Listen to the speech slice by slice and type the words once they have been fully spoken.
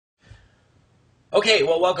Okay,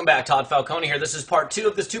 well, welcome back. Todd Falcone here. This is part two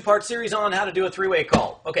of this two-part series on how to do a three-way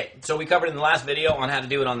call. Okay, so we covered in the last video on how to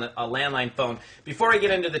do it on a landline phone. Before I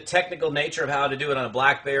get into the technical nature of how to do it on a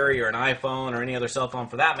BlackBerry or an iPhone or any other cell phone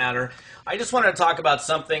for that matter, I just wanted to talk about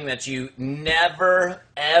something that you never,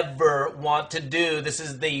 ever want to do. This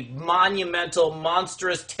is the monumental,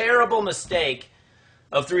 monstrous, terrible mistake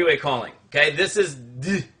of three-way calling. Okay, this is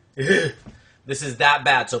that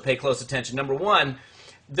bad, so pay close attention. Number one,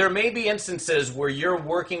 there may be instances where you're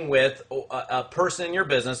working with a person in your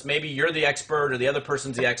business, maybe you're the expert or the other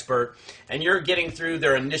person's the expert, and you're getting through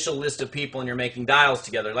their initial list of people and you're making dials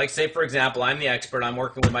together. Like say, for example, I'm the expert, I'm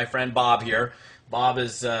working with my friend Bob here. Bob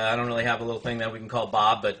is, I don't really have a little thing that we can call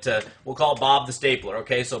Bob, but we'll call Bob the Stapler,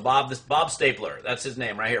 okay? So Bob Stapler, that's his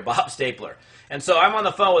name right here, Bob Stapler. And so I'm on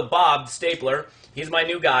the phone with Bob Stapler. He's my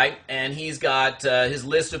new guy, and he's got his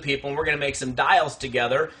list of people, and we're going to make some dials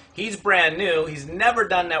together. He's brand new. He's never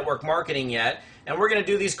done network marketing yet, and we're going to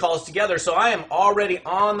do these calls together. So I am already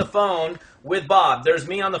on the phone with Bob. There's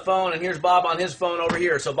me on the phone, and here's Bob on his phone over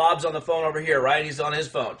here. So Bob's on the phone over here, right? He's on his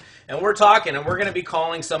phone. And we're talking, and we're going to be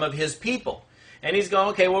calling some of his people. And he's going,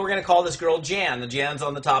 okay, well, we're going to call this girl Jan. The Jan's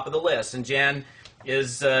on the top of the list, and Jan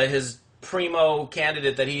is his primo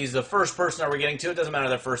candidate that he's the first person that we're getting to. It doesn't matter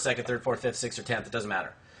the first, second, third, fourth, fifth, sixth, or 10th. It doesn't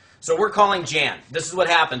matter. So we're calling Jan. This is what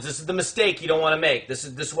happens. This is the mistake you don't want to make. This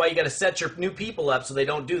is why you got to set your new people up so they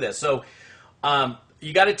don't do this. So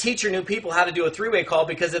you got to teach your new people how to do a three-way call,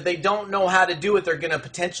 because if they don't know how to do it, they're going to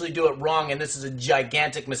potentially do it wrong, and this is a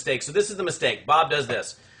gigantic mistake. So this is the mistake. Bob does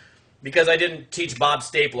this. Because I didn't teach Bob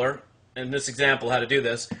Stapler in this example how to do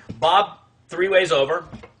this, Bob three ways over,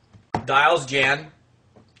 dials Jan,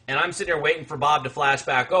 and I'm sitting here waiting for Bob to flash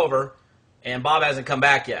back over, and Bob hasn't come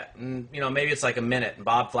back yet. And, you know, maybe it's like a minute, and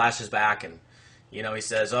Bob flashes back, and, you know, he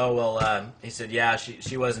says, oh, well, he said, yeah,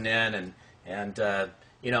 she wasn't in, and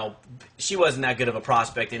you know, she wasn't that good of a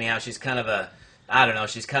prospect anyhow. She's kind of a, I don't know,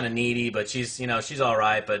 she's kind of needy, but she's, you know, she's all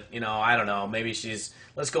right, but, you know, I don't know, maybe she's,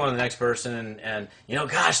 let's go on to the next person, and you know,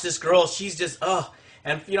 gosh, this girl, she's just, oh,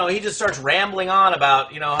 and, you know, he just starts rambling on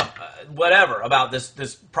about, you know, whatever, about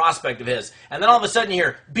this prospect of his. And then all of a sudden you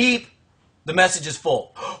hear, beep, the message is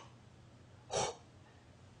full.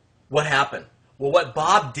 What happened? Well, what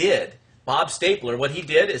Bob did, Bob Stapler, what he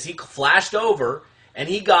did is he flashed over and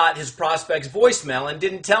he got his prospect's voicemail and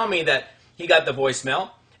didn't tell me that he got the voicemail.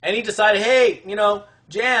 And he decided, hey, you know,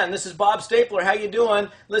 Jan, this is Bob Stapler. How you doing?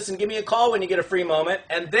 Listen, give me a call when you get a free moment.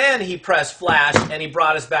 And then he pressed flash and he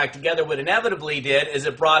brought us back together. What inevitably did is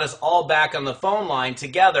it brought us all back on the phone line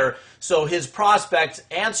together. So his prospect's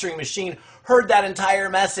answering machine heard that entire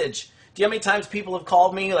message. Do you know how many times people have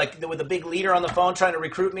called me like with a big leader on the phone trying to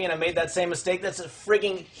recruit me and I made that same mistake? That's a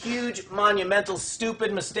frigging huge, monumental,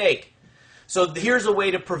 stupid mistake. So here's a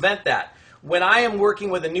way to prevent that. When I am working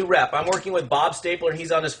with a new rep, I'm working with Bob Stapler,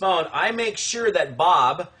 he's on his phone, I make sure that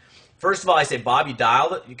Bob, first of all, I say, Bob, you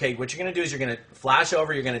dialed it. Okay, what you're going to do is you're going to flash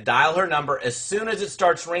over, you're going to dial her number. As soon as it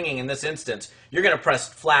starts ringing in this instance, you're going to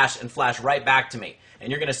press flash and flash right back to me. And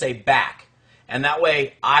you're going to say back. And that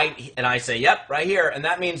way, I say, yep, right here. And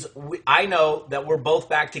that means I know that we're both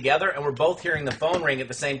back together and we're both hearing the phone ring at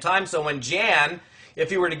the same time. So when Jan,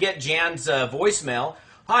 if you were to get Jan's voicemail,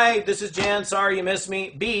 hi, this is Jan, sorry you missed me,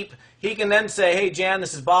 beep, he can then say, hey, Jan,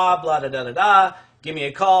 this is Bob, blah, da, da, da, da, give me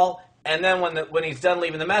a call. And then when he's done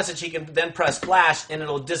leaving the message, he can then press flash, and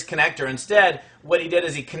it'll disconnect her. Instead, what he did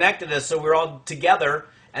is he connected us so we're all together,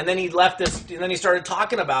 and then he left us, and then he started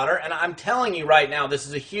talking about her. And I'm telling you right now, this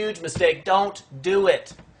is a huge mistake. Don't do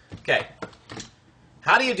it. Okay.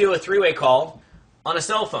 How do you do a three-way call on a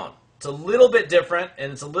cell phone? It's a little bit different,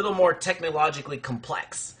 and it's a little more technologically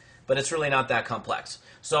complex, but it's really not that complex.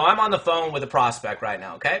 So I'm on the phone with a prospect right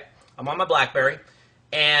now, okay? I'm on my BlackBerry,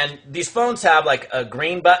 and these phones have like a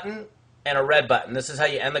green button and a red button. This is how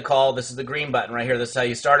you end the call. This is the green button right here. This is how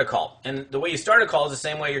you start a call. And the way you start a call is the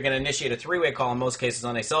same way you're going to initiate a three-way call in most cases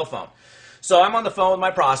on a cell phone. So I'm on the phone with my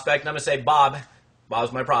prospect, and I'm going to say,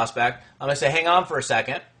 Bob's my prospect. I'm going to say, hang on for a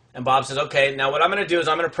second. And Bob says, okay, now what I'm going to do is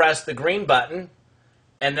I'm going to press the green button,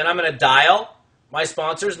 and then I'm going to dial my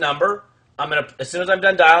sponsor's number. As soon as I'm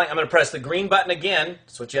done dialing, I'm going to press the green button again.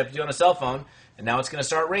 That's what you have to do on a cell phone. And now it's going to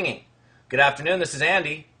start ringing. Good afternoon, this is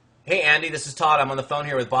Andy. Hey, Andy, this is Todd. I'm on the phone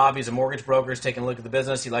here with Bob. He's a mortgage broker. He's taking a look at the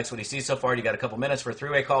business. He likes what he sees so far. You got a couple minutes for a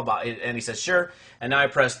three-way call? And he says, sure. And now I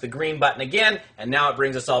press the green button again, and now it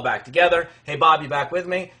brings us all back together. Hey, Bob, you back with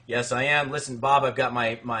me? Yes, I am. Listen, Bob, I've got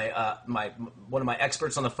one of my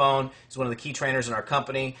experts on the phone. He's one of the key trainers in our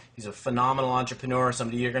company. He's a phenomenal entrepreneur,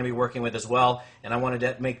 somebody you're going to be working with as well. And I wanted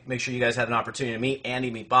to make sure you guys had an opportunity to meet Andy,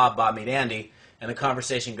 meet Bob, Bob meet Andy, and the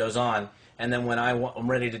conversation goes on. And then when I'm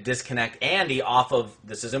ready to disconnect Andy off of,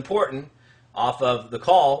 this is important, off of the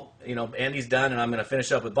call, you know, Andy's done and I'm going to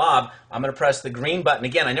finish up with Bob, I'm going to press the green button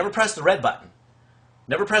again. I never press the red button.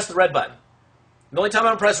 Never press the red button. The only time I'm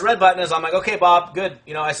going to press the red button is I'm like, okay, Bob, good.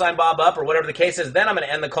 You know, I signed Bob up or whatever the case is. Then I'm going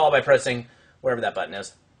to end the call by pressing wherever that button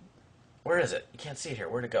is. Where is it? You can't see it here.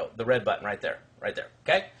 Where'd it go? The red button right there. Right there.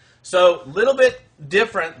 Okay? So, a little bit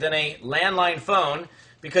different than a landline phone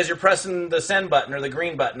because you're pressing the send button or the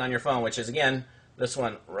green button on your phone, which is, again, this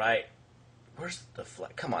one right. Where's the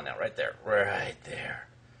flag? Come on now. Right there. Right there.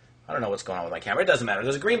 I don't know what's going on with my camera. It doesn't matter.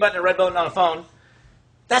 There's a green button and a red button on a phone.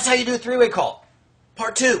 That's how you do a three-way call.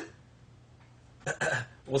 Part 2.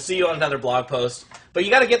 We'll see you on another blog post. But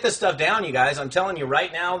you got to get this stuff down, you guys. I'm telling you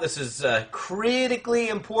right now, this is critically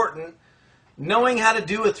important. Knowing how to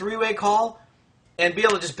do a three-way call and be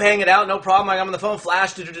able to just bang it out, no problem. Like I'm on the phone,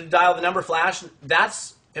 flash, dial the number, flash.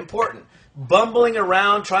 That's important. Bumbling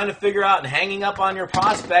around, trying to figure out and hanging up on your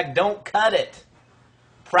prospect, don't cut it.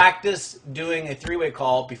 Practice doing a three-way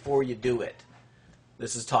call before you do it.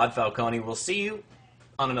 This is Todd Falcone. We'll see you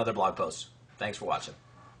on another blog post. Thanks for watching.